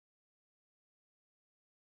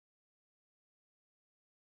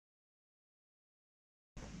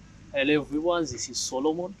Hello everyone, this is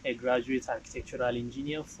Solomon, a graduate architectural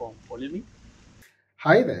engineer from Polimi.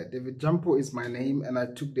 Hi there, David Jampo is my name, and I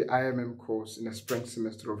took the IMM course in the spring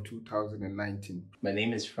semester of 2019. My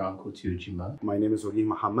name is Franco Tiojima. My name is Wahid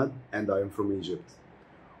Mohammed, and I am from Egypt.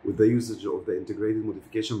 With the usage of the Integrated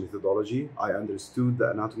Modification Methodology, I understood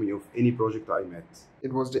the anatomy of any project I met.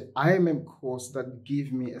 It was the IMM course that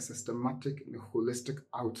gave me a systematic and holistic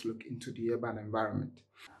outlook into the urban environment.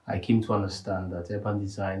 I came to understand that urban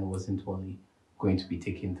design wasn't only going to be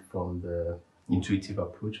taken from the intuitive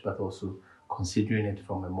approach, but also considering it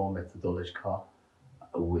from a more methodological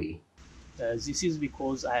way. This is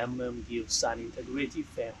because IMM gives an integrative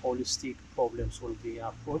and holistic problem-solving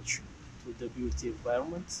approach to the built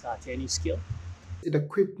environment at any scale. It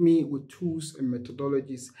equipped me with tools and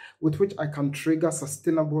methodologies with which I can trigger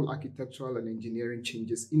sustainable architectural and engineering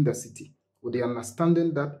changes in the city, with the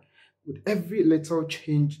understanding that with every little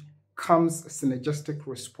change comes a synergistic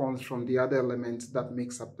response from the other elements that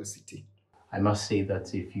makes up the city. I must say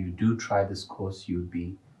that if you do try this course, you'll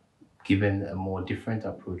be given a more different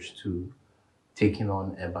approach to taking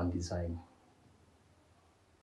on urban design.